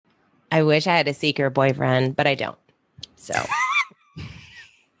I wish I had a secret boyfriend, but I don't. So.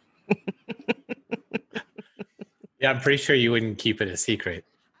 Yeah, I'm pretty sure you wouldn't keep it a secret.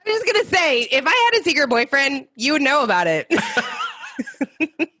 I was going to say, if I had a secret boyfriend, you would know about it.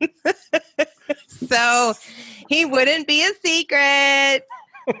 So he wouldn't be a secret.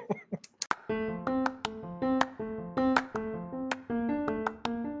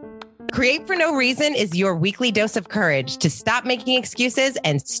 Create for No Reason is your weekly dose of courage to stop making excuses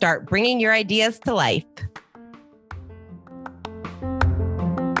and start bringing your ideas to life.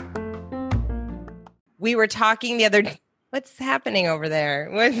 We were talking the other day. What's happening over there?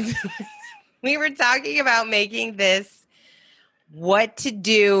 We were talking about making this what to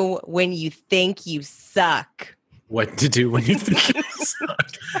do when you think you suck. What to do when you think you suck.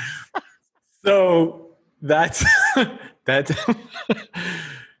 So that's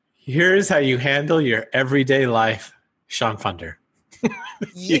here's how you handle your everyday life, Sean Funder.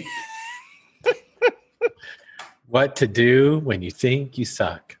 Yeah. What to do when you think you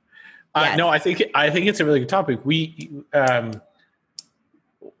suck. Yes. No, I think it's a really good topic. One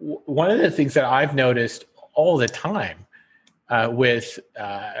of the things that I've noticed all the time with,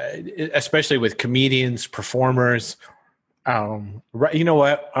 especially with comedians, performers, you know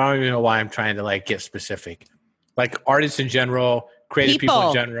what? I don't even know why I'm trying to like get specific. Like artists in general, creative people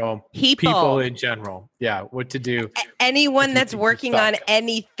in general, people in general. Yeah, what to do? Anyone that's working on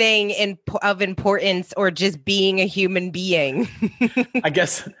anything of importance or just being a human being. I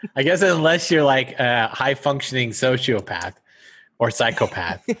guess unless you're like a high functioning sociopath or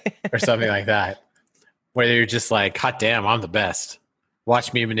psychopath or something like that, where you're just like, hot damn, I'm the best.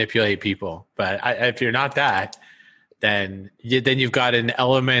 Watch me manipulate people. But if you're not that, then you've got an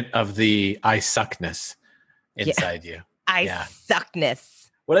element of the I suckness inside you. Suckness.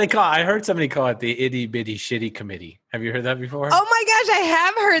 What do they call it? I heard somebody call it the itty bitty shitty committee. Have you heard that before? Oh my gosh, I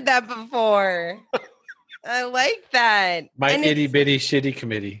have heard that before. I like that. My itty bitty shitty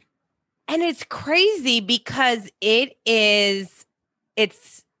committee. And it's crazy because it's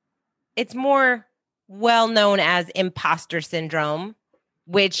more well known as imposter syndrome,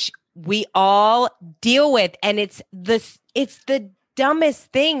 which we all deal with. And it's the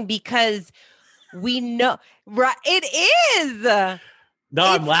dumbest thing because we know, right? It is. No,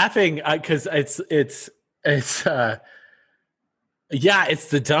 I'm laughing because it's the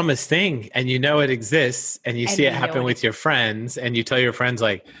dumbest thing, and you know it exists, and you see it happen with your friends, and you tell your friends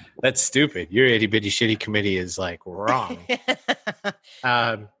like, "That's stupid. Your itty bitty shitty committee is like wrong."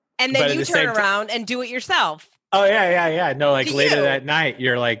 And then you turn around and do it yourself. Oh yeah. No, like later that night,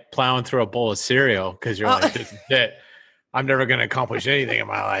 you're like plowing through a bowl of cereal because you're like, "This is it. I'm never going to accomplish anything in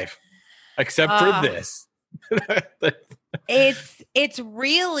my life except for this." It's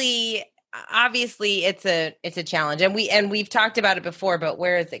really, obviously it's a challenge, and we've talked about it before, but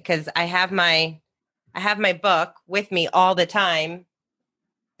where is it? Because I have my book with me all the time,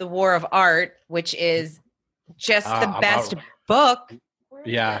 The War of Art, which is just the best book.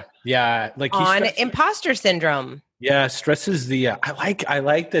 Yeah, like on imposter syndrome. Yeah, stresses the. I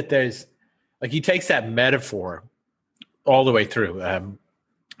like that. There's like he takes that metaphor all the way through, and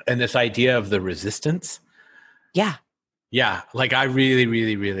this idea of the resistance. Yeah, like I really,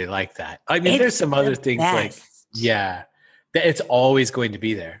 really, really like that. I mean, there's some other things like, that it's always going to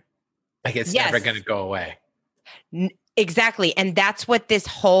be there. Like it's never going to go away. Exactly. And that's what the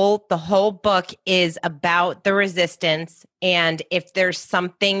whole book is about, the resistance. And if there's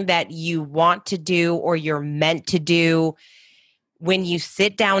something that you want to do or you're meant to do, when you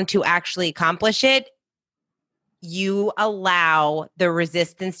sit down to actually accomplish it, you allow the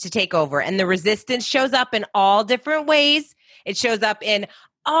resistance to take over. And the resistance shows up in all different ways. It shows up in,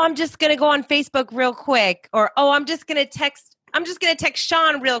 oh, I'm just going to go on Facebook real quick. Or, oh, I'm just going to text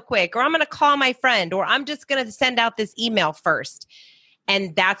Sean real quick. Or I'm going to call my friend. Or I'm just going to send out this email first.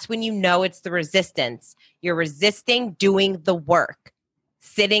 And that's when you know it's the resistance. You're resisting doing the work,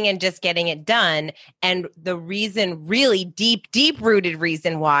 sitting and just getting it done. And the reason, really deep rooted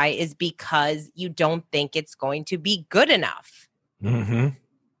reason why, is because you don't think it's going to be good enough. Mm-hmm.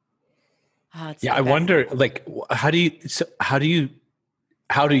 Oh, I wonder, like, how do you,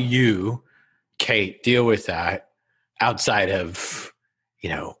 Kate, deal with that outside of,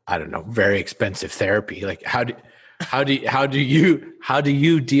 I don't know, very expensive therapy? Like, how do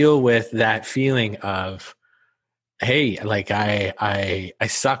you deal with that feeling of, hey, like I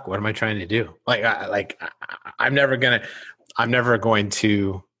suck. What am I trying to do? I'm never going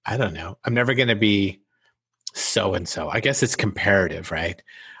to, I don't know. I'm never going to be so-and-so. I guess it's comparative, right?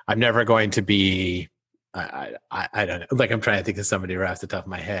 I'm never going to be, I don't know. Like I'm trying to think of somebody right off the top of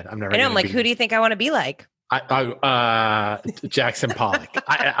my head. I'm like, who do you think I want to be like? Jackson Pollock.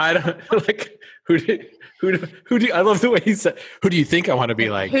 I don't like who do I love the way he said, who do you think I want to be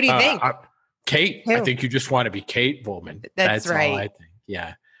like? Who do you think? Kate. Who? I think you just want to be Kate Woolman. That's right. All I think.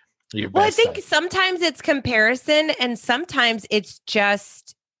 Yeah. Well, I think sometimes it's comparison and sometimes it's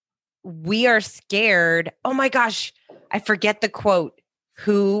just we are scared. Oh my gosh, I forget the quote.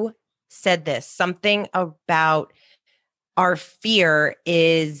 Who said this? Something about our fear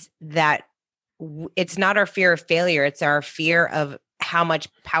is that it's not our fear of failure. It's our fear of how much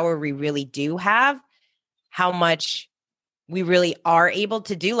power we really do have, how much we really are able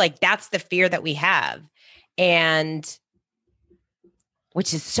to do. Like that's the fear that we have. And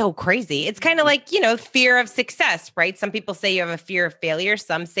which is so crazy. It's kind of like, fear of success, right? Some people say you have a fear of failure.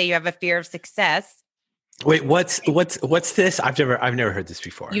 Some say you have a fear of success. Wait, what's this? I've never heard this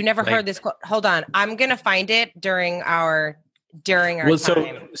before. You never heard this quote? Hold on. I'm going to find it during our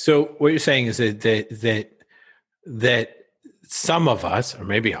time. So what you're saying is that some of us, or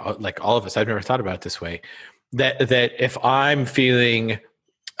maybe like all of us, I've never thought about it this way, that if I'm feeling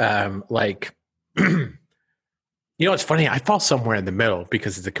like it's funny. I fall somewhere in the middle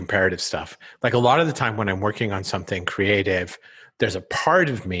because of the comparative stuff. Like a lot of the time when I'm working on something creative, there's a part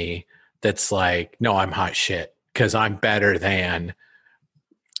of me that's like, no, I'm hot shit because I'm better than,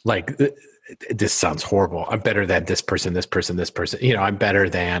 like, this sounds horrible. I'm better than this person. I'm better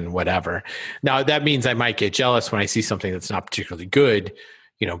than whatever. Now that means I might get jealous when I see something that's not particularly good,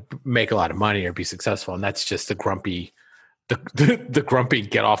 make a lot of money or be successful. And that's just the grumpy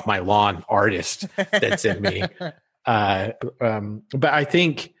get off my lawn artist that's in me. But I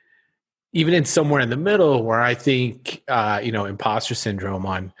think even in somewhere in the middle where I think, imposter syndrome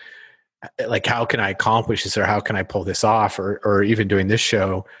on like, how can I accomplish this or how can I pull this off or even doing this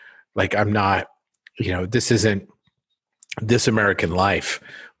show, like I'm not, this isn't This American Life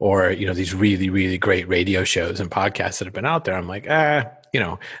or, these really, really great radio shows and podcasts that have been out there. I'm like,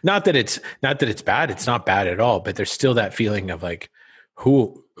 not that it's bad. It's not bad at all, but there's still that feeling of like,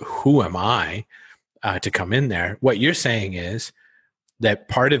 who am I? To come in there. What you're saying is that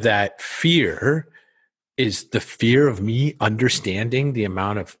part of that fear is the fear of me understanding the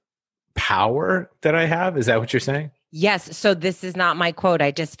amount of power that I have. Is that what you're saying? Yes. So this is not my quote.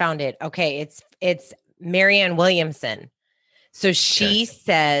 I just found it. Okay. It's Marianne Williamson. So she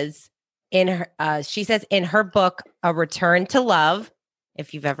says in her book, A Return to Love,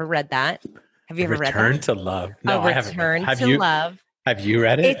 if you've ever read that. Have you ever read that? Return to Love. No, I haven't. Return to Love. Have you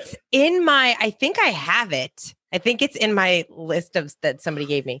read it? It's I think I have it. I think it's in my list that somebody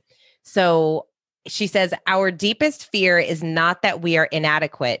gave me. So she says, our deepest fear is not that we are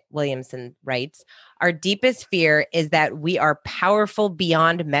inadequate, Williamson writes. Our deepest fear is that we are powerful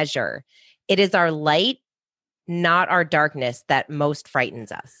beyond measure. It is our light, not our darkness, that most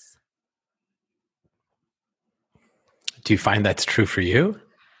frightens us. Do you find that's true for you?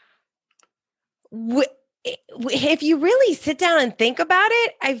 If you really sit down and think about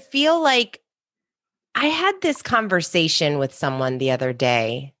it, I feel like I had this conversation with someone the other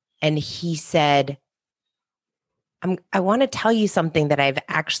day, and he said, I want to tell you something that I've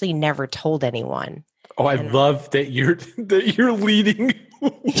actually never told anyone. Oh, I love that you're leading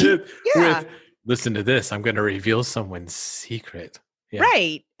with, listen to this. I'm going to reveal someone's secret. Yeah.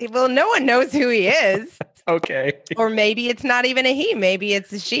 Right. Well, no one knows who he is. Okay. Or maybe it's not even a he. Maybe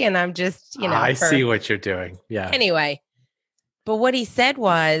it's a she, and I'm just, I see what you're doing. Yeah. Anyway, but what he said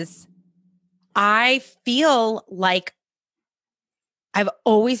was, I feel like I've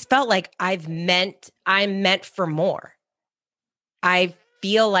always felt like I'm meant for more. I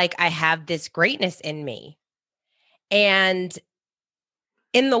feel like I have this greatness in me. And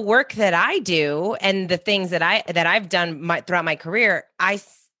in the work that I do and the things that I've done throughout my career,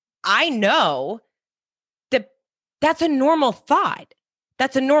 I know that that's a normal thought.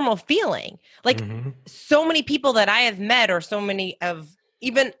 That's a normal feeling. Like so many people that I have met, or so many of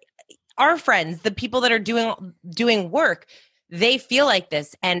even our friends, the people that are doing work, they feel like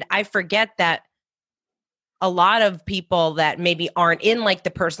this. And I forget that a lot of people that maybe aren't in like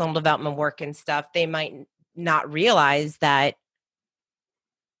the personal development work and stuff, they might not realize that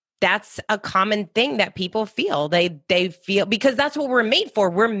that's a common thing that people feel. They feel, because that's what we're made for.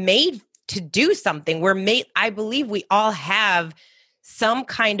 We're made to do something. I believe we all have some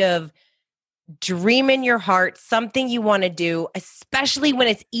kind of dream in your heart, something you want to do, especially when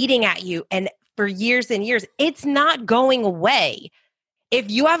it's eating at you. And for years and years, it's not going away. If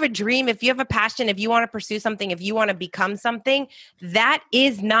you have a dream, if you have a passion, if you want to pursue something, if you want to become something, that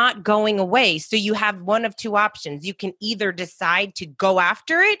is not going away. So you have one of two options. You can either decide to go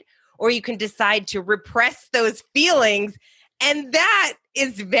after it, or you can decide to repress those feelings And that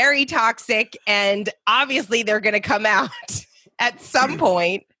is very toxic. And obviously they're going to come out at some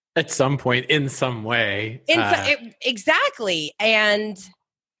point. At some point, in some way. Exactly. And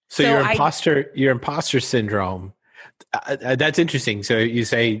so your imposter syndrome, that's interesting. So you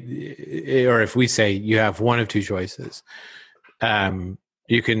say, or if we say you have one of two choices,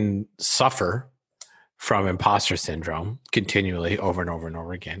 you can suffer from imposter syndrome continually over and over and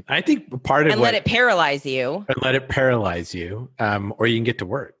over again. I think part of let it paralyze you. And let it paralyze you, or you can get to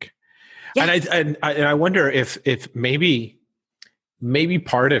work. Yes. And I wonder if maybe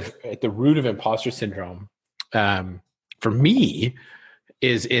part of at the root of imposter syndrome, for me,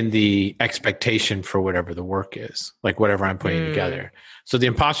 is in the expectation for whatever the work is, like whatever I'm putting together. So the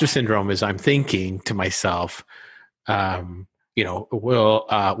imposter syndrome is I'm thinking to myself, will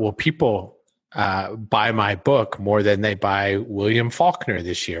people buy my book more than they buy William Faulkner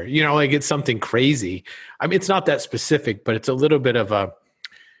this year? Like it's something crazy. I mean, it's not that specific, but it's a little bit of a,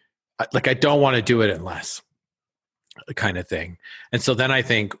 like, I don't want to do it unless kind of thing. And so then I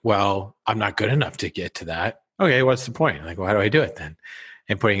think, well, I'm not good enough to get to that. Okay, what's the point? Like, why do I do it then?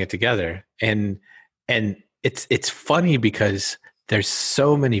 And putting it together. And it's funny because there's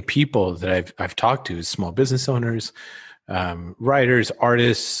so many people that I've talked to, small business owners, writers,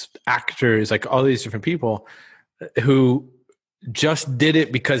 artists, actors, like all these different people who just did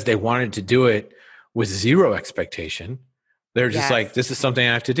it because they wanted to do it with zero expectation. They're just like, this is something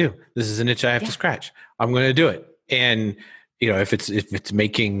I have to do. This is an itch I have to scratch. I'm going to do it. And, if it's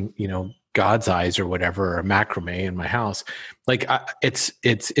making, God's eyes or whatever, or macrame in my house, like it's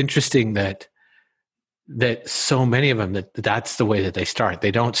interesting that so many of them, that's the way that they start.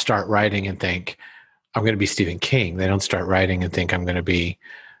 They don't start writing and think, I'm going to be Stephen King. They don't start writing and think I'm going to be,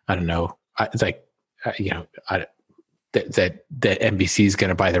 I don't know, that NBC is going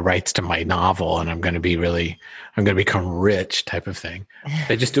to buy the rights to my novel and I'm going to become rich type of thing.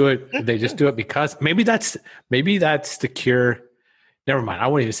 They just do it. They just do it because maybe that's the cure. Never mind. I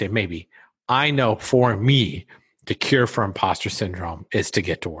won't even say maybe. I know for me, the cure for imposter syndrome is to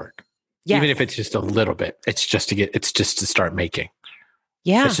get to work. Yes. Even if it's just a little bit, it's just to start making.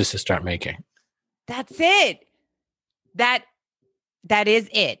 Yeah. It's just to start making. That's it. That is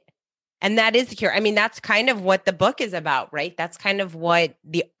it. And that is the cure. I mean, that's kind of what the book is about, right? That's kind of what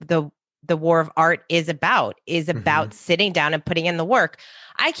the War of Art is about sitting down and putting in the work.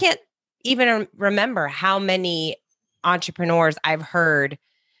 I can't even remember how many entrepreneurs I've heard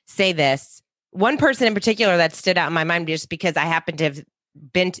say this. One person in particular that stood out in my mind just because I happened to have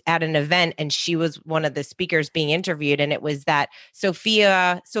been at an event and she was one of the speakers being interviewed, and it was that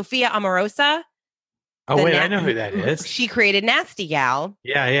Sophia Amoruso. Oh, wait, I know who that is. She created Nasty Gal.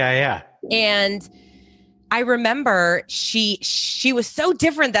 Yeah. And I remember she was so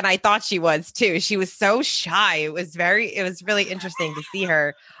different than I thought she was too. She was so shy. It was really interesting to see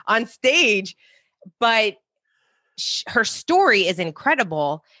her on stage, but her story is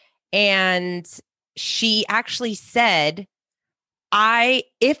incredible. And she actually said,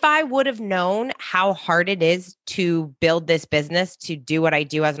 if I would have known how hard it is to build this business, to do what I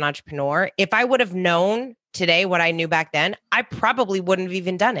do as an entrepreneur, if I would have known today what I knew back then, I probably wouldn't have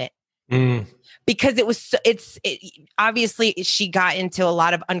even done it. Because obviously she got into a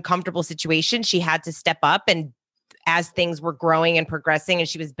lot of uncomfortable situations. She had to step up, and as things were growing and progressing and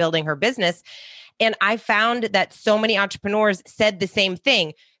she was building her business. And I found that so many entrepreneurs said the same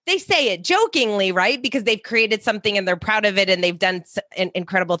thing. They say it jokingly, right? Because they've created something and they're proud of it and they've done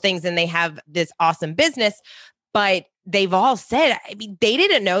incredible things and they have this awesome business. But they've all said, I mean, they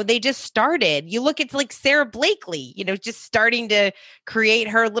didn't know. They just started. You look at like Sarah Blakely, just starting to create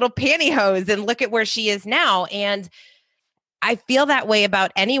her little pantyhose, and look at where she is now. And I feel that way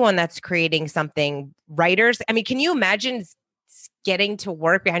about anyone that's creating something. Writers, I mean, can you imagine getting to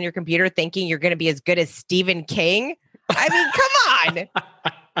work behind your computer thinking you're going to be as good as Stephen King? I mean, come on.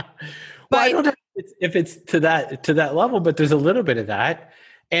 Well, I don't know if it's to that level, but there's a little bit of that.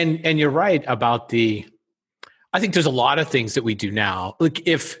 And you're right about I think there's a lot of things that we do now. Like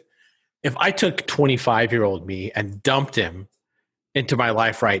if I took 25-year-old me and dumped him into my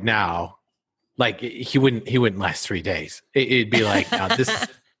life right now, like he wouldn't last 3 days. It'd be like, no,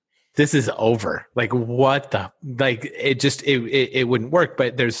 this is over. Like what it wouldn't work.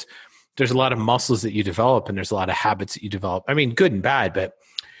 But there's a lot of muscles that you develop, and there's a lot of habits that you develop. I mean, good and bad, but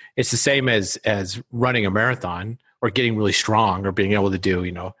it's the same as running a marathon or getting really strong or being able to do,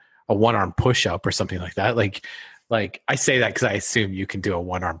 a one-arm push-up or something like that. Like I say that because I assume you can do a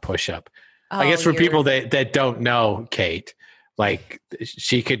one-arm push-up. I guess for people that don't know Kate, like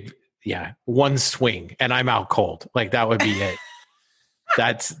she could, one swing and I'm out cold. Like that would be it.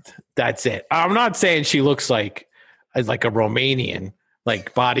 That's it. I'm not saying she looks like as like a Romanian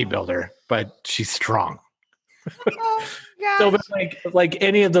like bodybuilder, but she's strong. Oh So, gosh. but like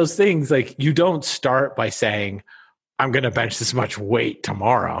any of those things, like you don't start by saying, "I'm going to bench this much weight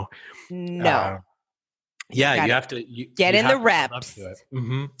tomorrow." No. Yeah, Gotta you have to get you in have the to build up reps. to it.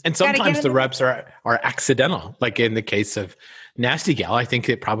 Mm-hmm. And Gotta get sometimes in the the reps are accidental. Like in the case of Nasty Gal, I think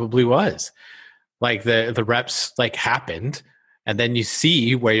it probably was. Like the reps like happened, and then you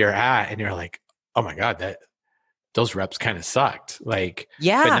see where you're at, and you're like, "Oh my god, those reps kind of sucked." Like,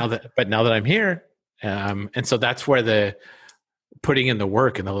 Yeah. but now that I'm here, and so that's where the putting in the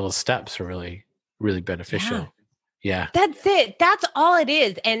work and the little steps are really really beneficial. Yeah. That's it. That's all it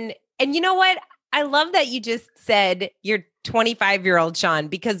is. And you know what? I love that you just said you're 25-year-old Sean,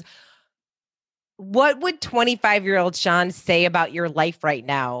 because what would 25-year-old Sean say about your life right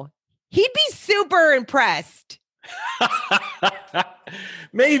now? He'd be super impressed.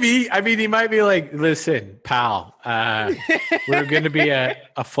 Maybe. I mean, he might be like, "Listen, pal, we're going to be a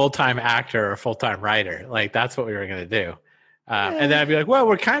full-time actor or a full-time writer. Like, that's what we were going to do." And then I'd be like, "Well,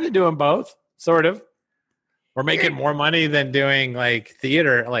 we're kind of doing both, sort of. We're making more money than doing like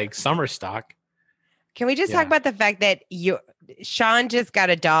theater, like summer stock." Can we just talk about the fact that Sean just got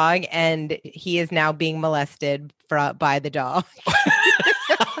a dog and he is now being molested by the dog?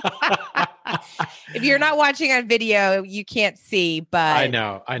 If you're not watching on video, you can't see, but I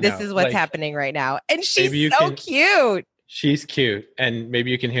know. This is what's like, happening right now. And she's so cute. She's cute. And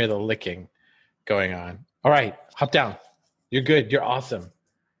maybe you can hear the licking going on. All right, hop down. You're good. You're awesome.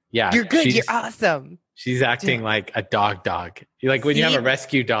 Yeah. You're good. You're awesome. She's acting like a dog. Like when you have a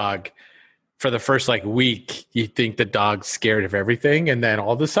rescue dog, for the first like week, you think the dog's scared of everything. And then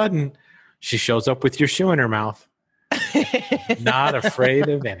all of a sudden she shows up with your shoe in her mouth. Not afraid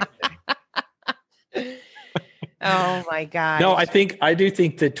of anything. Oh my God. No, I do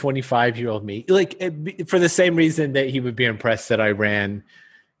think that 25-year-old me, like for the same reason that he would be impressed that I ran,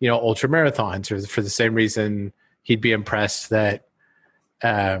 ultra marathons, or for the same reason he'd be impressed that,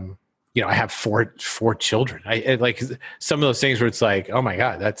 I have four children. I like some of those things where it's like, oh my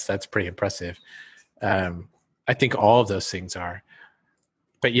God, that's pretty impressive. I think all of those things are,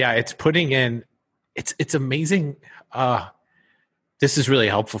 but yeah, it's putting in, it's amazing. This is really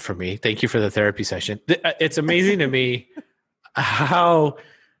helpful for me. Thank you for the therapy session. It's amazing to me how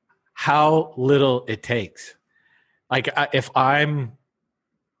little it takes. Like if I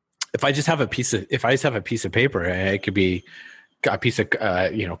just have a piece of paper, it could be a piece of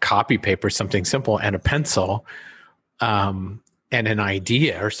copy paper, something simple, and a pencil, and an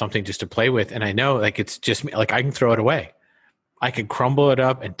idea or something just to play with. And I know like it's just me, like I can throw it away. I can crumble it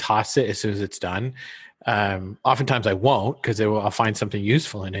up and toss it as soon as it's done. Oftentimes I won't, because I'll find something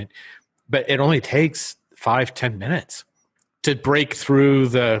useful in it. But it only takes 5-10 minutes to break through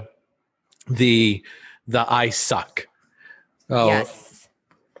the I suck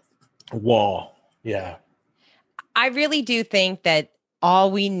wall. Yeah. I really do think that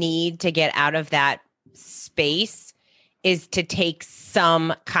all we need to get out of that space is to take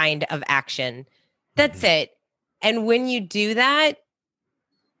some kind of action. That's it. And when you do that,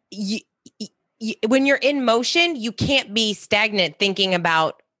 when you're in motion, you can't be stagnant thinking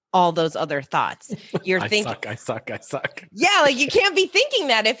about all those other thoughts. You're thinking, I suck. Yeah, like you can't be thinking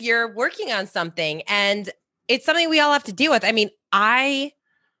that if you're working on something. And it's something we all have to deal with. I mean, I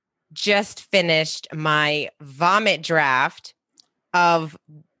just finished my vomit draft of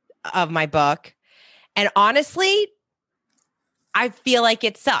my book. And honestly, I feel like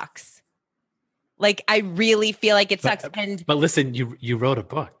it sucks. Like I really feel like it sucks. But listen, you wrote a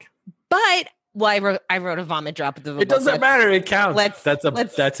book. But I wrote a vomit draft of the book. It doesn't matter. It counts. That's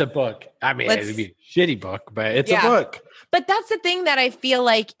a book. I mean, it'd be a shitty book, but it's a book. But that's the thing that I feel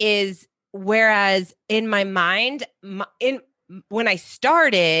like is, whereas in my mind, when I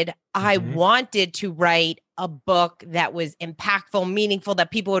started, I wanted to write a book that was impactful, meaningful,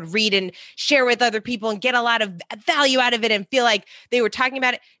 that people would read and share with other people and get a lot of value out of it and feel like they were talking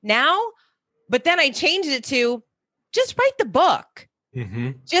about it now. But then I changed it to just write the book.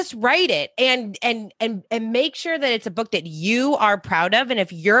 Just write it and make sure that it's a book that you are proud of. And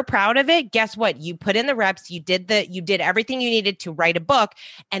if you're proud of it, guess what? You put in the reps, you did everything you needed to write a book.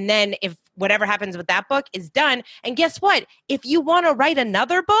 And then if whatever happens with that book is done, and guess what? If you want to write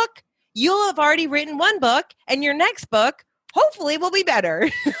another book, you'll have already written one book, and your next book hopefully will be better.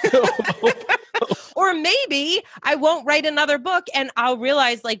 Or maybe I won't write another book and I'll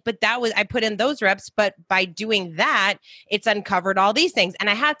realize I put in those reps, but by doing that, it's uncovered all these things. And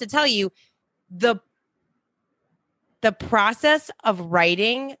I have to tell you, the process of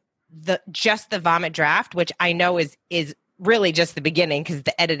writing just the vomit draft, which I know is really just the beginning, because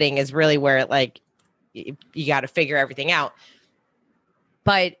the editing is really where it you got to figure everything out.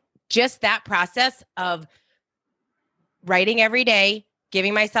 But just that process of writing every day,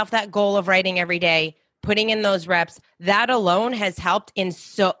 giving myself that goal of writing every day, putting in those reps, that alone has helped in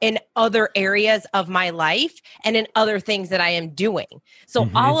other areas of my life and in other things that I am doing. So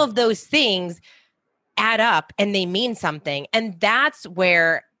all of those things add up and they mean something. And that's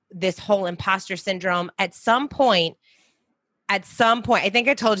where this whole imposter syndrome at some point, I think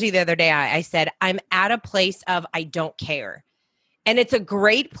I told you the other day, I said, I'm at a place of, I don't care. And it's a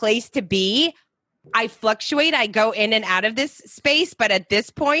great place to be. I fluctuate. I go in and out of this space, but at this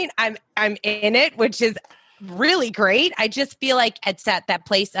point I'm in it, which is really great. I just feel like it's at that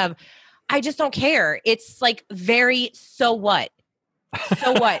place of, I just don't care. It's like very, so what?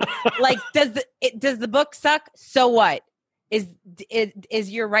 So what? Like, does the book suck? So what?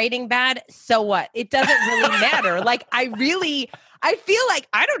 Is your writing bad? So what? It doesn't really matter. Like, I feel like,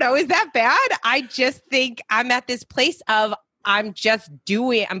 I don't know, is that bad? I just think I'm at this place of, I'm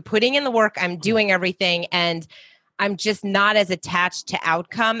putting in the work, I'm doing everything, and I'm just not as attached to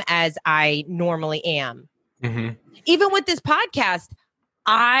outcome as I normally am. Mm-hmm. Even with this podcast,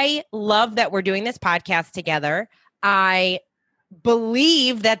 I love that we're doing this podcast together. I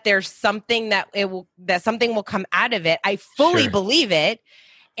believe that there's something that something will come out of it. I fully believe it.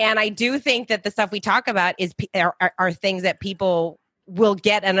 And I do think that the stuff we talk about are things that people will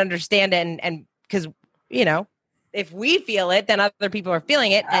get and understand. And because, if we feel it, then other people are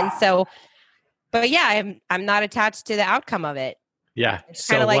feeling it. And so, but yeah, I'm not attached to the outcome of it. Yeah. It's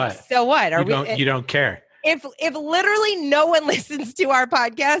kind of like, so what? You don't care. If literally no one listens to our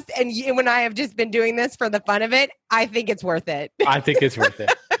podcast and you and I have just been doing this for the fun of it, I think it's worth it. I think it's worth it.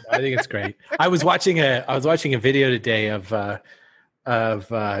 I think it's great. I was watching a video today of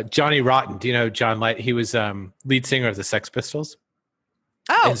Johnny Rotten. Do you know John Light? He was lead singer of the Sex Pistols.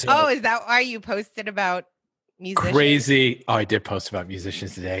 Is that why you posted about musicians? Crazy. Oh, I did post about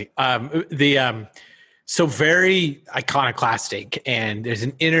musicians today. So very iconoclastic. And there's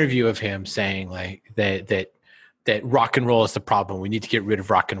an interview of him saying like that rock and roll is the problem. We need to get rid of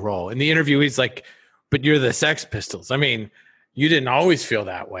rock and roll. In the interview, he's like, but you're the Sex Pistols. I mean, you didn't always feel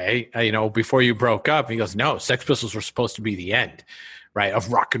that way, before you broke up. And he goes, no, Sex Pistols were supposed to be the end, right,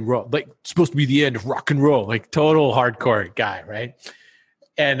 of rock and roll. Like, supposed to be the end of rock and roll. Like, total hardcore guy, right?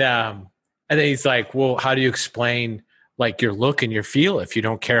 And then he's like, well, how do you explain like your look and your feel if you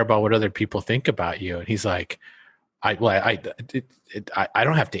don't care about what other people think about you? And he's like, I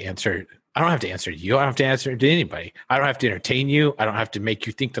don't have to answer. I don't have to answer to you. I don't have to answer to anybody. I don't have to entertain you. I don't have to make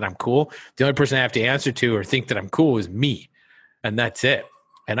you think that I'm cool. The only person I have to answer to or think that I'm cool is me. And that's it.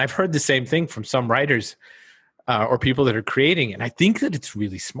 And I've heard the same thing from some writers or people that are creating. And I think that it's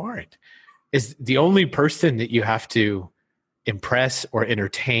really smart. Is the only person that you have to impress or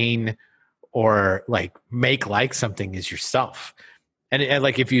entertain or like make like something is yourself. And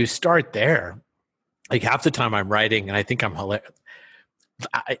like, if you start there, like half the time I'm writing and I think I'm hilarious.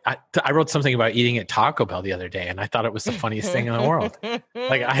 I wrote something about eating at Taco Bell the other day, and I thought it was the funniest thing in the world.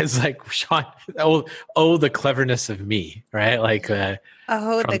 Like, I was like, Sean, the cleverness of me, right? Like, the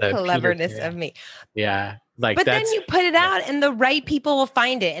cleverness of me. Yeah. Like, but then you put it out and the right people will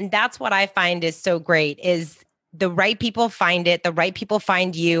find it. And that's what I find is so great is the right people find it. The right people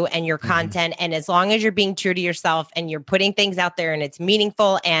find you and your content. And as long as you're being true to yourself and you're putting things out there and it's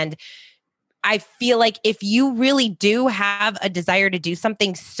meaningful, and I feel like if you really do have a desire to do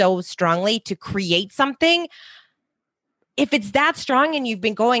something so strongly, to create something, if it's that strong and you've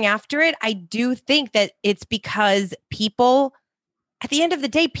been going after it, I do think that it's because people, at the end of the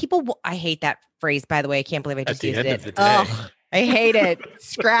day, I hate that phrase, by the way. I can't believe I just used it. Oh, I hate it.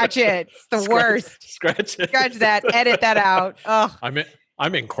 Scratch it. It's the worst. Scratch it. Scratch that. Edit that out. Oh, I'm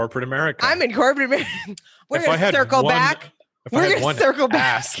in corporate America. We're going to circle back. We're going to circle back.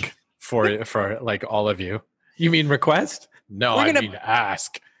 Ask for like all of you. You mean request? No, I mean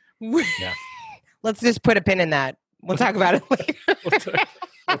ask. Yeah. Let's just put a pin in that. We'll talk about it later.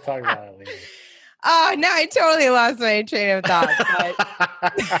 We'll talk about it later. Oh, no, I totally lost my train of thought.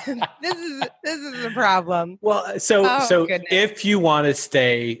 But this is a problem. Well, so if you want to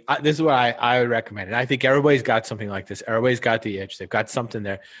stay, this is what I would recommend. And I think everybody's got something like this. Everybody's got the itch. They've got something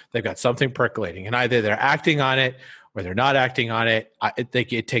there. They've got something percolating, and either they're acting on it or they're not acting on it. I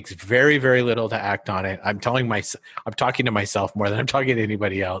think it takes very, very little to act on it. I'm talking to myself more than I'm talking to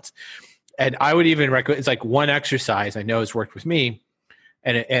anybody else. And I would even recommend, it's like one exercise I know has worked with me.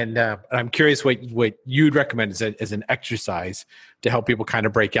 And I'm curious what you'd recommend as an exercise to help people kind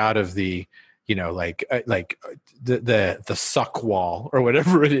of break out of the, the suck wall or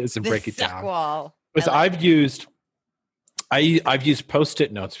whatever it is and break it down. Wall. Because I've used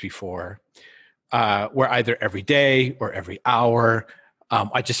Post-it notes before. where either every day or every hour,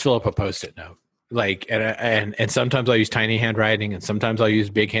 I just fill up a Post-it note. Like, and sometimes I'll use tiny handwriting, and sometimes I'll use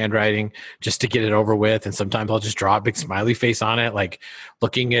big handwriting just to get it over with. And sometimes I'll just draw a big smiley face on it, like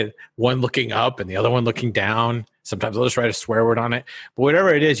looking up and the other one looking down. Sometimes I'll just write a swear word on it. But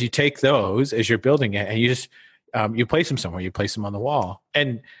whatever it is, you take those as you're building it, and you just you place them somewhere. You place them on the wall,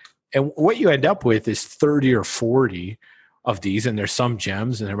 and what you end up with is 30 or 40 of these, and there's some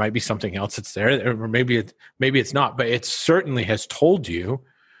gems, and there might be something else that's there, or maybe it's not. But it certainly has told you,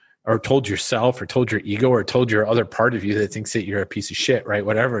 or told yourself, or told your ego, or told your other part of you that thinks that you're a piece of shit, right?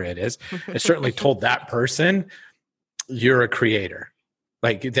 Whatever it is, it certainly told that person you're a creator,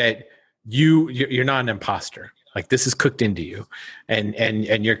 like that you're not an imposter. Like this is cooked into you,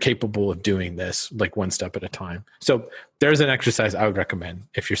 and you're capable of doing this like one step at a time. So there's an exercise I would recommend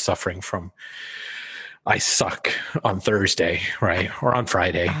if you're suffering from I suck on Thursday, right? Or on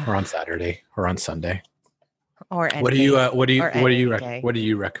Friday, or on Saturday, or on Sunday. Or what do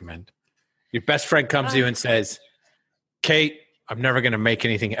you recommend? Your best friend comes to you and says, "Kate, I'm never going to make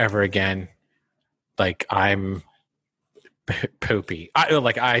anything ever again. Like I'm poopy.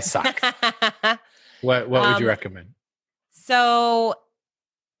 I suck." What would you recommend? So,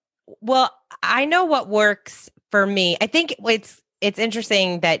 well, I know what works for me. I think it's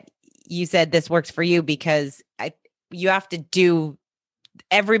interesting that you said this works for you, because you have to do.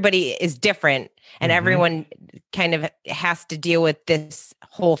 Everybody is different, and everyone kind of has to deal with this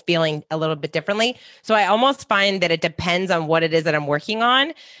whole feeling a little bit differently. So I almost find that it depends on what it is that I'm working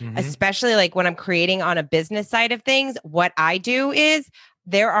on, especially like when I'm creating on a business side of things. What I do is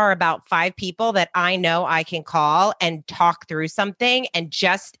there are about 5 people that I know I can call and talk through something, and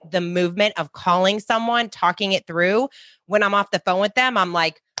just the movement of calling someone, talking it through when I'm off the phone with them, I'm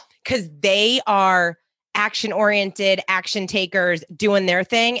like, because they are action-oriented, action takers doing their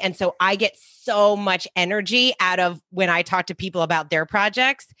thing. And so I get so much energy out of when I talk to people about their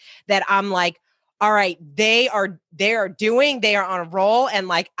projects that I'm like, all right, they are on a roll, and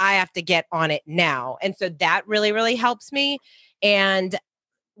like, I have to get on it now. And so that really, really helps me. And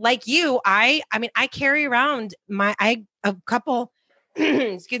like you, I mean, I carry around a couple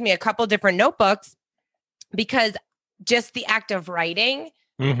different notebooks, because just the act of writing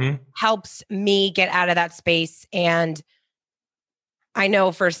helps me get out of that space. And I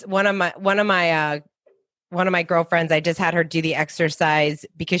know for one of my girlfriends, I just had her do the exercise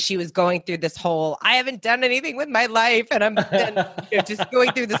because she was going through this whole, I haven't done anything with my life, and I'm just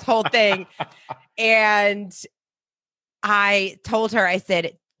going through this whole thing. And I told her, I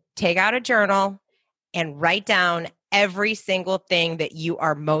said, take out a journal and write down every single thing that you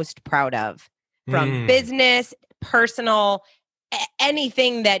are most proud of, from business, personal,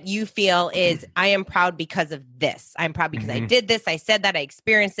 anything that you feel is, I am proud because of this. I'm proud because I did this. I said that. I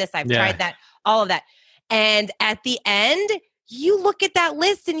experienced this. I've tried that, all of that. And at the end, you look at that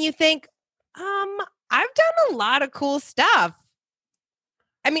list and you think, I've done a lot of cool stuff.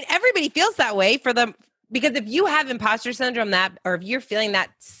 I mean, everybody feels that way for them, because if you have imposter syndrome, or if you're feeling that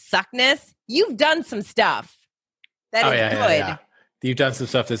suckness, you've done some stuff that is good. Yeah. You've done some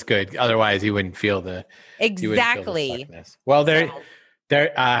stuff that's good. Otherwise, you wouldn't feel the exactly. Well, there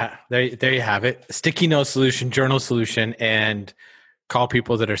you have it. Sticky note solution, journal solution, and call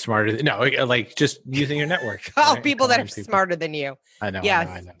people that are smarter. Like just using your network. Call people that are smarter than you. I know. Yes.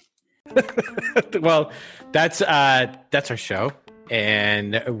 I know. Well, that's our show,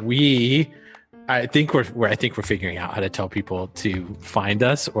 and I think we're figuring out how to tell people to find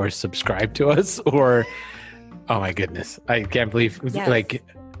us or subscribe to us or. Oh my goodness! I can't believe. Yes. Like,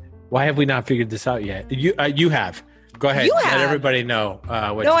 why have we not figured this out yet? You have. Go ahead. Let everybody know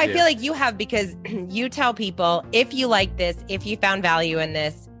what. No, to I do. feel like you have, because you tell people, if you like this, if you found value in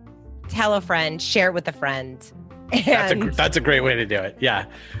this, tell a friend, share it with a friend. And that's a great way to do it. Yeah,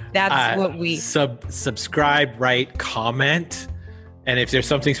 that's what we subscribe, write, comment, and if there's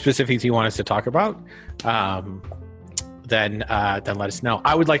something specific you want us to talk about, then let us know.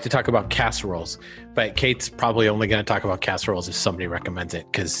 I would like to talk about casseroles, but Kate's probably only going to talk about casseroles if somebody recommends it,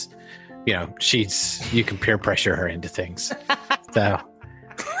 because you can peer pressure her into things. So,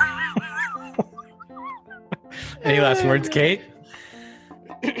 any last words, Kate?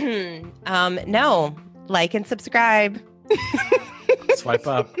 No. Like and subscribe. Swipe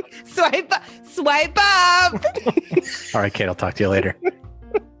up. Swipe up. All right, Kate, I'll talk to you later.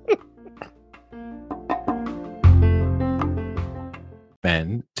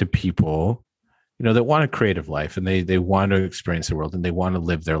 Men to people, that want a creative life, and they want to experience the world, and they want to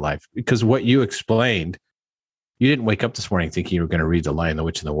live their life. Because what you explained, you didn't wake up this morning thinking you were going to read The Lion, the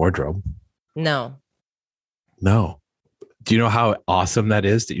Witch, and the Wardrobe. No. Do you know how awesome that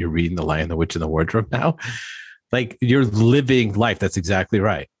is that you're reading The Lion, the Witch, and the Wardrobe now? Like you're living life. That's exactly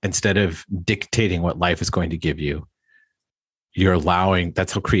right. Instead of dictating what life is going to give you, you're allowing,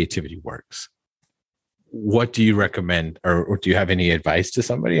 that's how creativity works. What do you recommend, or do you have any advice to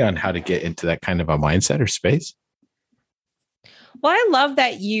somebody on how to get into that kind of a mindset or space? Well, I love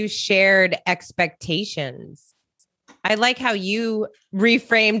that you shared expectations. I like how you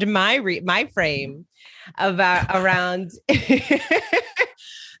reframed my frame around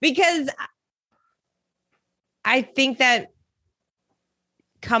because I think that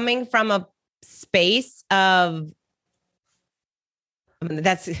coming from a space of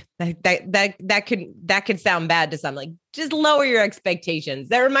that could sound bad to some, like just lower your expectations.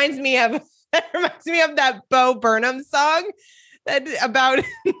 That reminds me of that Bo Burnham song that about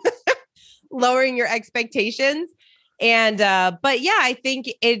lowering your expectations. And but yeah, I think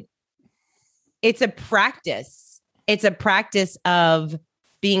it's a practice. It's a practice of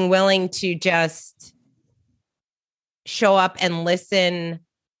being willing to just show up and listen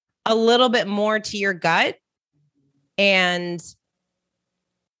a little bit more to your gut. And,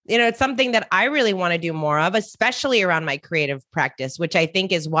 you know, it's something that I really want to do more of, especially around my creative practice, which I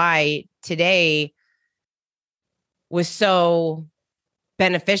think is why today was so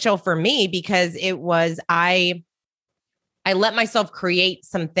beneficial for me, because it was, I let myself create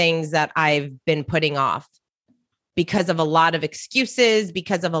some things that I've been putting off because of a lot of excuses,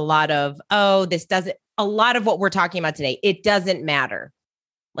 because of a lot of, a lot of what we're talking about today, it doesn't matter.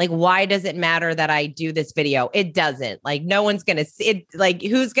 Like, why does it matter that I do this video? It doesn't. Like, no one's going to see it. Like,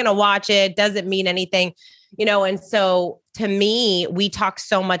 who's going to watch it? Doesn't mean anything, you know? And so to me, we talk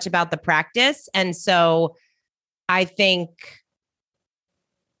so much about the practice. And so I think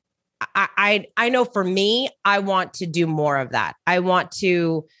I know for me, I want to do more of that. I want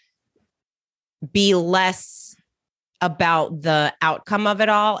to be less about the outcome of it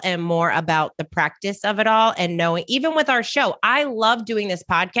all and more about the practice of it all. And knowing, even with our show, I love doing this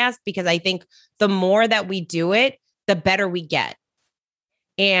podcast because I think the more that we do it, the better we get.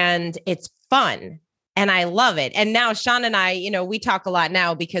 And it's fun. And I love it. And now Sean and I, you know, we talk a lot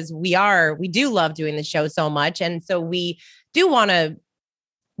now because we do love doing the show so much. And so we do want to,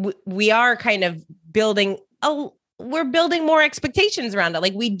 we are kind of building we're building more expectations around it.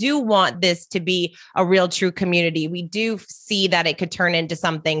 Like, we do want this to be a real true community. We do see that it could turn into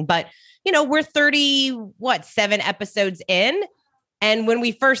something, but you know, we're 7 episodes in. And when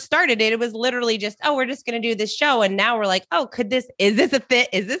we first started it, it was literally just, oh, we're just going to do this show. And now we're like, oh, is this a fit?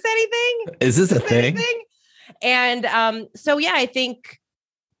 Is this anything? Is this a thing? Anything? And so, yeah, I think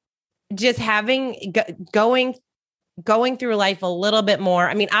just going through life a little bit more.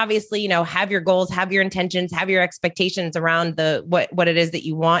 I mean, obviously, you know, have your goals, have your intentions, have your expectations around what it is that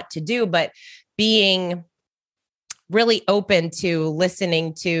you want to do, but being really open to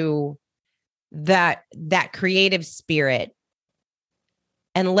listening to that creative spirit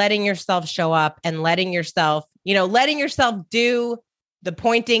and letting yourself show up and letting yourself do the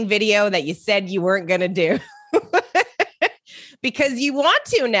pointing video that you said you weren't going to do because you want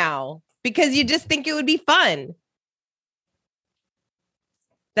to now, because you just think it would be fun.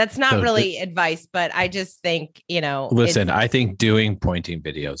 That's not really advice, but I just think, you know. Listen, I think doing pointing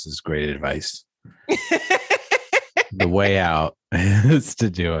videos is great advice. The way out is to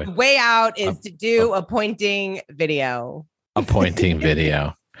do it. The way out is to do a pointing video. A pointing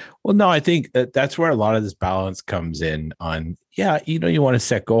video. Well, no, I think that's where a lot of this balance comes in on, yeah, you know, you want to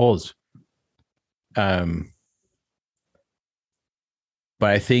set goals. But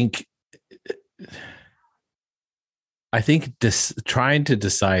I think trying to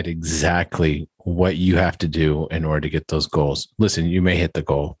decide exactly what you have to do in order to get those goals. Listen, you may hit the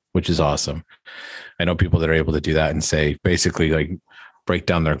goal, which is awesome. I know people that are able to do that and say, basically, like, break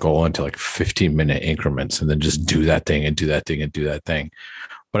down their goal into like 15-minute increments and then just do that thing and do that thing and do that thing.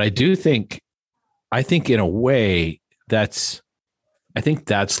 But I think in a way that's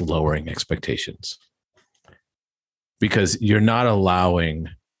lowering expectations, because you're not allowing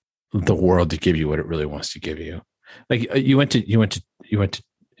the world to give you what it really wants to give you. Like, you went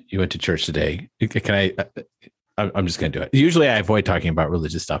to church today. I'm just going to do it. Usually I avoid talking about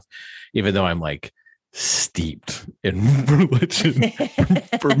religious stuff, even though I'm like steeped in religion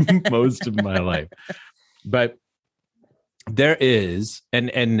for most of my life. But there is, and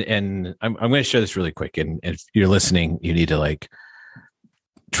I'm going to share this really quick. And if you're listening, you need to like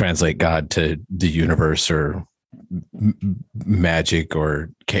translate God to the universe or magic or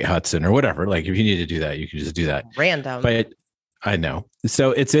Kate Hudson or whatever. Like, if you need to do that, you can just do that. Random. But I know.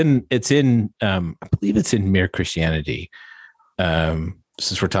 So it's in I believe it's in Mere Christianity.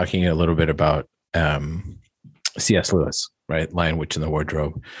 Since we're talking a little bit about C.S. Lewis, right? Lion, Witch, and the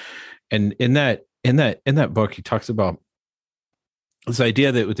Wardrobe. And in that book, he talks about this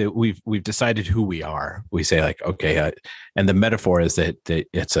idea that we've decided who we are. We say like, okay, and the metaphor is that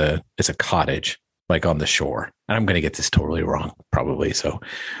it's a cottage like on the shore. And I'm going to get this totally wrong, probably. So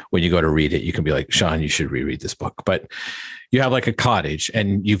when you go to read it, you can be like, Sean, you should reread this book. But you have like a cottage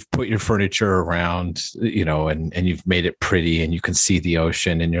and you've put your furniture around, and you've made it pretty and you can see the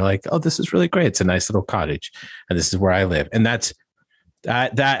ocean and you're like, oh, this is really great. It's a nice little cottage and this is where I live. And that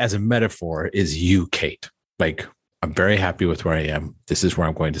as a metaphor is you, Kate. Like, I'm very happy with where I am. This is where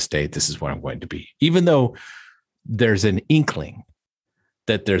I'm going to stay. This is where I'm going to be. Even though there's an inkling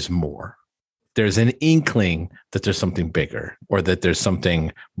that there's more. There's an inkling that there's something bigger or that there's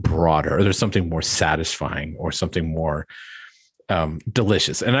something broader or there's something more satisfying or something more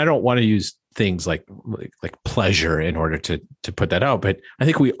delicious. And I don't want to use things like pleasure in order to put that out, but I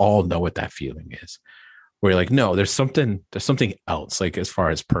think we all know what that feeling is. Where you're like, no, there's something else, like as far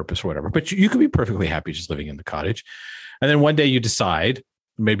as purpose or whatever. But you can be perfectly happy just living in the cottage. And then one day you decide,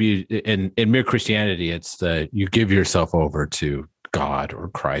 maybe in Mere Christianity, it's you give yourself over to God or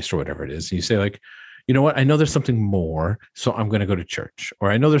Christ or whatever it is. And you say like, you know what? I know there's something more, so I'm going to go to church. Or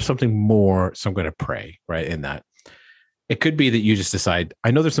I know there's something more, so I'm going to pray, right? In that. It could be that you just decide,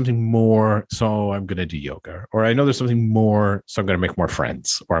 I know there's something more, so I'm going to do yoga. Or I know there's something more, so I'm going to make more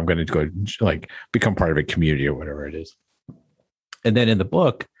friends. Or I'm going to go like become part of a community or whatever it is. And then in the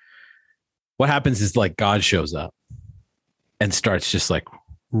book, what happens is like God shows up and starts just like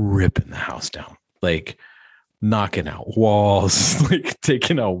ripping the house down, like knocking out walls, like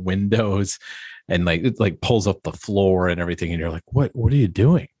taking out windows and like pulls up the floor and everything. And you're like, what are you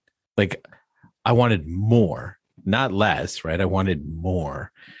doing? Like, I wanted more. Not less, right? I wanted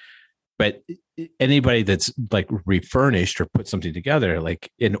more. But anybody that's like refurnished or put something together,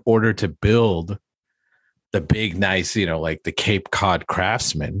 like in order to build the big, nice, like the Cape Cod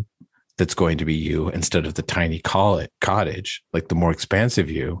craftsman that's going to be you instead of the tiny cottage, like the more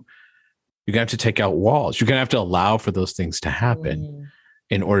expansive you're going to have to take out walls. You're going to have to allow for those things to happen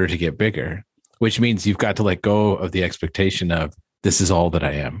in order to get bigger, which means you've got to let go of the expectation of this is all that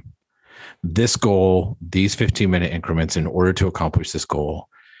I am. This goal, these 15-minute increments, in order to accomplish this goal,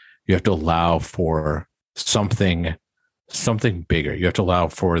 you have to allow for something bigger. You have to allow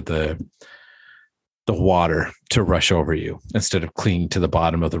for the water to rush over you instead of clinging to the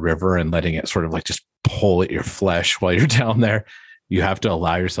bottom of the river and letting it sort of like just pull at your flesh while you're down there. You have to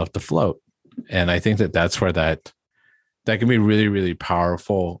allow yourself to float. And I think that's where that can be really, really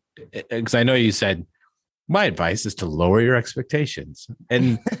powerful. Because I know you said, my advice is to lower your expectations.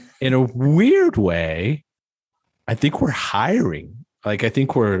 And in a weird way, I think we're hiring. Like, I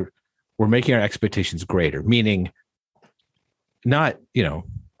think we're making our expectations greater, meaning not,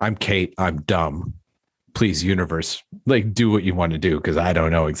 I'm Kate, I'm dumb. Please, universe, like do what you want to do because I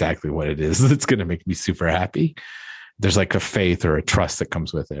don't know exactly what it is that's going to make me super happy. There's like a faith or a trust that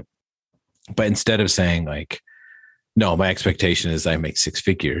comes with it. But instead of saying like, no, my expectation is I make 6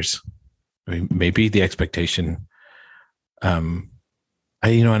 figures. I mean, maybe the expectation, and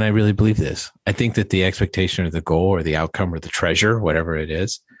I really believe this. I think that the expectation or the goal or the outcome or the treasure, whatever it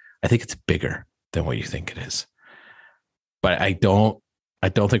is, I think it's bigger than what you think it is. But I don't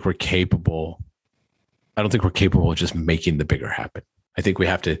think we're capable. I don't think we're capable of just making the bigger happen. I think we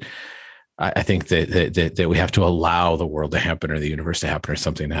have to. I think that we have to allow the world to happen or the universe to happen or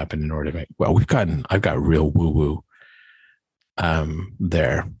something to happen in order to make. Well, I've got real woo woo.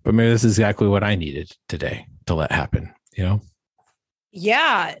 There, but maybe this is exactly what I needed today to let happen,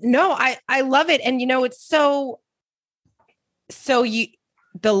 Yeah, no, I love it. And it's so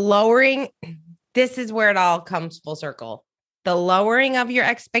the lowering, this is where it all comes full circle. The lowering of your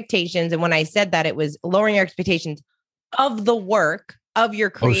expectations. And when I said that, it was lowering your expectations of the work of your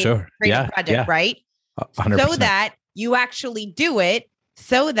creative project, right? 100%. So that you actually do it,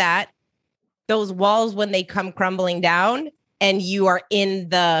 so that those walls, when they come crumbling down, and you are in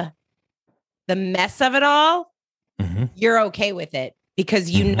the mess of it all, you're okay with it because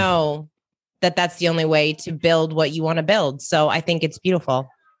you know that that's the only way to build what you want to build. So I think it's beautiful.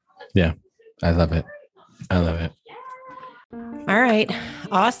 Yeah, I love it. All right.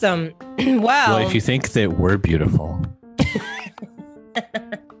 Awesome. Well, if you think that we're beautiful,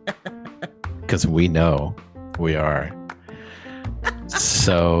 because we know we are.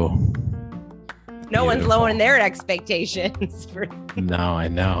 So... No one's lowering their expectations. No, I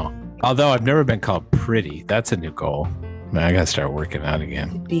know. Although I've never been called pretty. That's a new goal. Man, I got to start working out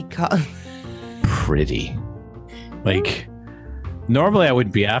again. Be called pretty. Like, normally I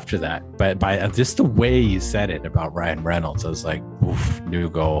wouldn't be after that. But by just the way you said it about Ryan Reynolds, I was like, oof, new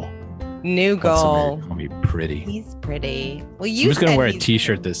goal. New goal. Call me pretty. He's pretty. Well, I'm you just gonna said wear a he's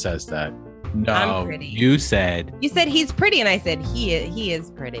T-shirt pretty. that says that. No, I'm pretty. you said. You said he's pretty, and I said he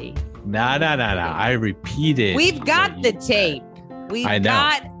is pretty. No. I repeated. We've got what the you said. tape. We've I know.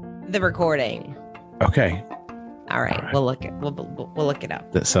 got the recording. Okay, All right, All right. we'll look it. We'll look it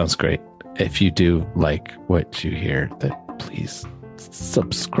up. that sounds great. If you do like what you hear, then please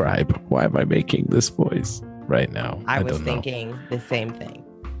subscribe. Why am I making this voice right now? I was don't know. thinking the same thing.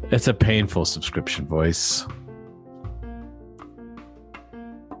 It's a painful subscription voice.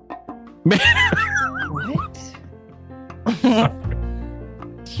 What?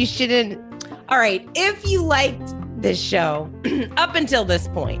 You shouldn't. All right, if you liked this show up until this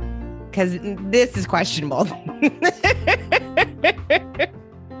point, because this is questionable,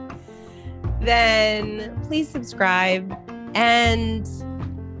 then please subscribe and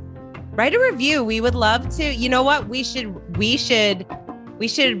write a review. We would love to. You know what? We should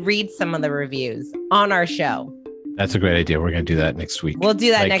read some of the reviews on our show. That's a great idea. We're going to do that next week. We'll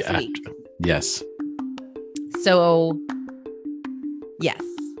do that Like, next week. Yes. So, yes.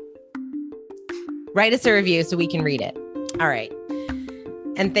 Write us a review so we can read it. All right.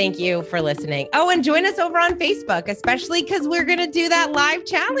 And thank you for listening. Oh, and join us over on Facebook, especially because we're going to do that live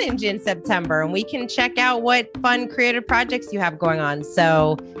challenge in September and we can check out what fun creative projects you have going on.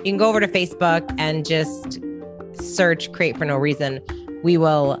 So you can go over to Facebook and just search Create for No Reason. We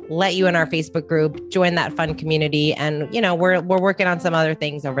will let you in our Facebook group, join that fun community. And, you know, we're working on some other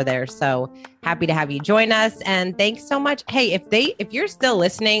things over there. So happy to have you join us. And thanks so much. Hey, if you're still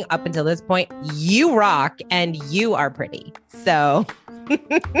listening up until this point, you rock and you are pretty. So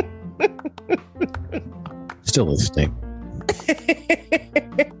Still listening.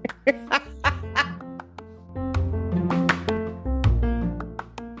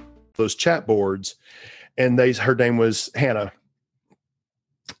 Those chat boards, and her name was Hannah.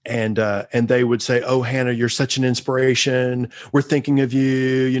 And they would say, "Oh, Hannah, you're such an inspiration. We're thinking of you.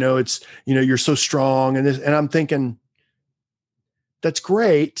 You know, you're so strong." And I'm thinking, that's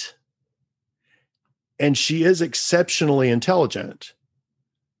great. And she is exceptionally intelligent,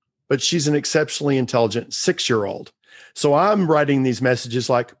 but she's an exceptionally intelligent 6-year-old. So I'm writing these messages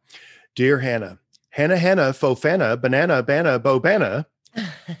like, "Dear Hannah, Hannah, Fofana, banana, bana, bobana,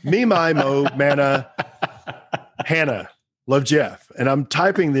 me, my, mo, mana, Hannah. Love, Jeff." And I'm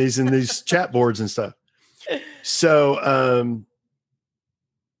typing these in these chat boards and stuff. So,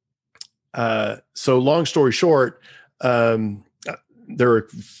 so long story short, there are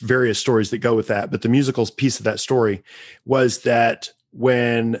various stories that go with that, but the musical piece of that story was that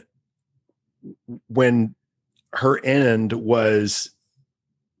when her end was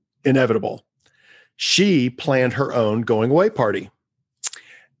inevitable, she planned her own going away party.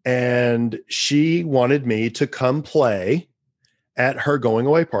 And she wanted me to come play at her going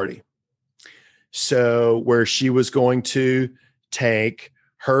away party. So where she was going to take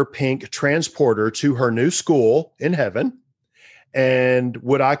her pink transporter to her new school in heaven, and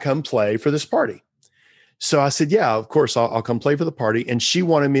would I come play for this party? So I said, yeah, of course, I'll come play for the party. And she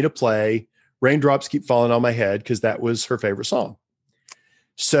wanted me to play Raindrops Keep Falling on My Head because that was her favorite song.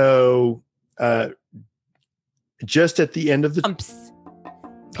 So just at the end of the...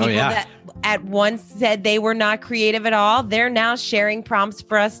 People that at once said they were not creative at all, they're now sharing prompts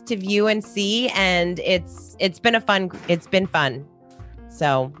for us to view and see, and it's been fun.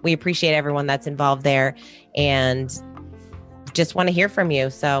 So we appreciate everyone that's involved there, and just want to hear from you.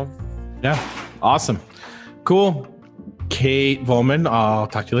 So Yeah. Awesome. Cool. Kate Volman, I'll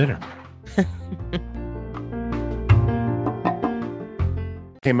talk to you later.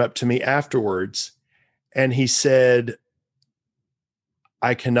 Came up to me afterwards and he said,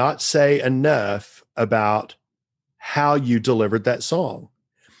 "I cannot say enough about how you delivered that song."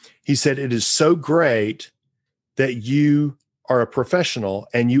 He said, "It is so great that you are a professional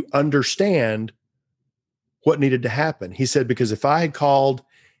and you understand what needed to happen." He said, "Because if I had called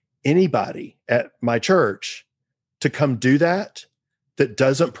anybody at my church to come do that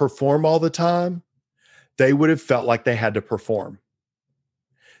doesn't perform all the time, they would have felt like they had to perform.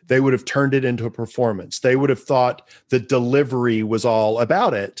 They would have turned it into a performance. They would have thought the delivery was all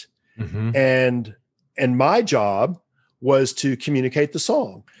about it." Mm-hmm. And my job was to communicate the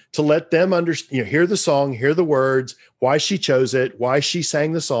song, to let them understand, hear the song, hear the words, why she chose it, why she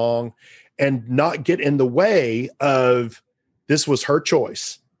sang the song, and not get in the way of this was her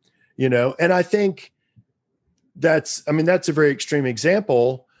choice, And I think that's a very extreme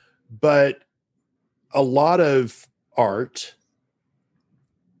example, but a lot of art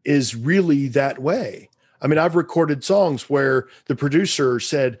is really that way. I mean, I've recorded songs where the producer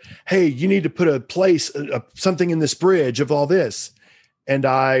said, "Hey, you need to put something in this bridge of all this." And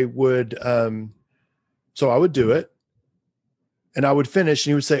I would, so I would do it and I would finish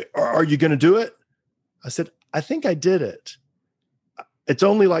and he would say, are you going to do it? I said, I think I did it. It's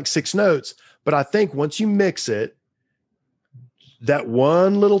only like 6 notes, but I think once you mix it, that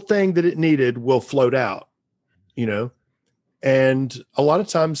one little thing that it needed will float out, you know? And a lot of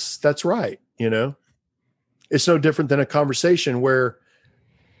times that's right. You know, it's no different than a conversation where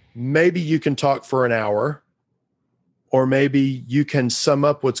maybe you can talk for an hour, or maybe you can sum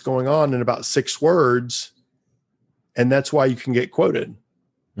up what's going on in about 6 words. And that's why you can get quoted,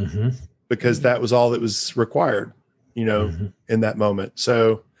 because that was all that was required, you know, in that moment.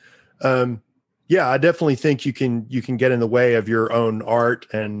 So, yeah, I definitely think you can get in the way of your own art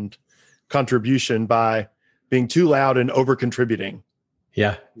and contribution by being too loud and over contributing.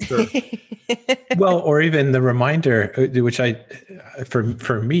 Yeah. Sure. Well, or even the reminder, which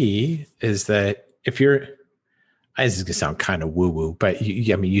for me is that if you're, this is going to sound kind of woo woo, but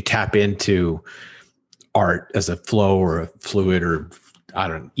you tap into art as a flow or a fluid or I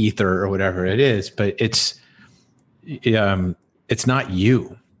don't know, ether or whatever it is, but it's not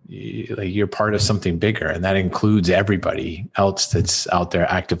you. You're part of something bigger, and that includes everybody else that's out there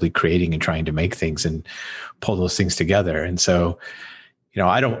actively creating and trying to make things and pull those things together. And so, you know,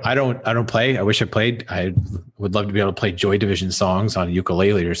 I don't play. I wish I played. I would love to be able to play Joy Division songs on a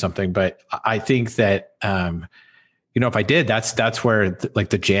ukulele or something. But I think that, you know, if I did, that's where like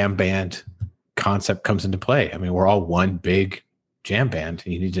the jam band concept comes into play. I mean, we're all one big jam band.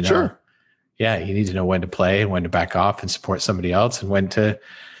 You need to know, Sure. Yeah, you need to know when to play and when to back off and support somebody else, and when to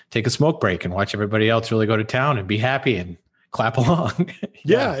take a smoke break and watch everybody else really go to town and be happy and clap along.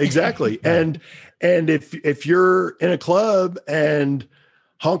 Yeah, exactly. And if you're in a club and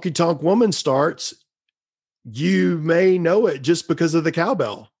Honky Tonk Woman starts, you may know it just because of the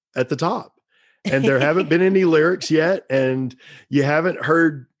cowbell at the top. And there haven't been any lyrics yet. And you haven't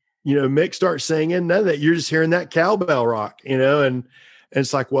heard, you know, Mick start singing, none of that. You're just hearing that cowbell rock, you know, and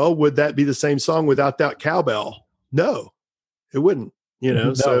it's like, well, would that be the same song without that cowbell? No, it wouldn't, you know?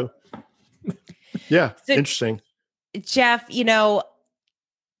 No. So yeah, So- interesting. Jeff, you know,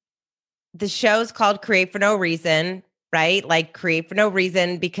 the show's called Create for No Reason, right? Like create for no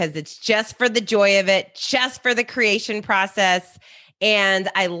reason because it's just for the joy of it, just for the creation process. And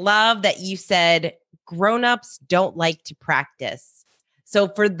I love that you said grownups don't like to practice. So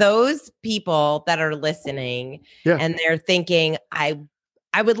for those people that are listening Yeah. and they're thinking, I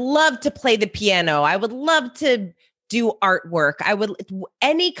would love to play the piano. I would love to do artwork. I would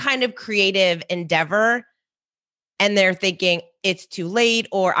any kind of creative endeavor. And they're thinking it's too late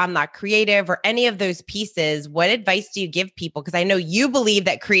or I'm not creative or any of those pieces. What advice do you give people? Because I know you believe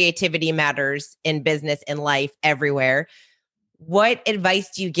that creativity matters in business, in life, everywhere. What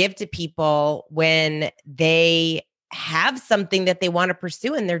advice do you give to people when they have something that they want to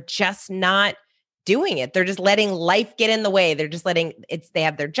pursue and they're just not doing it? They're just letting life get in the way. They're just letting they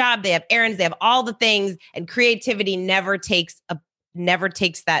have their job, they have errands, they have all the things, and creativity never takes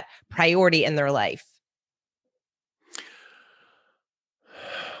that priority in their life.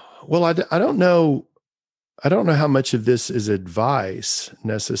 Well, I don't know. I don't know how much of this is advice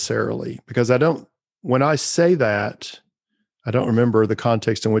necessarily, because when I say that, I don't remember the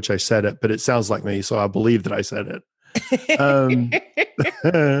context in which I said it, but it sounds like me. So I believe that I said it.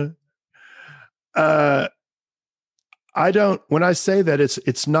 When I say that,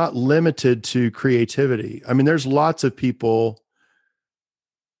 it's not limited to creativity. I mean, there's lots of people.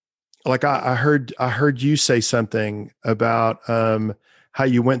 Like I heard you say something about, how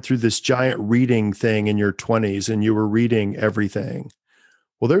you went through this giant reading thing in your 20s and you were reading everything.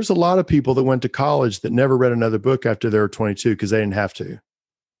 Well, there's a lot of people that went to college that never read another book after they were 22 because they didn't have to.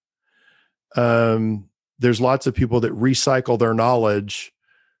 There's lots of people that recycle their knowledge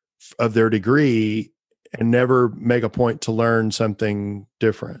of their degree and never make a point to learn something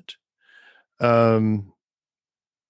different. And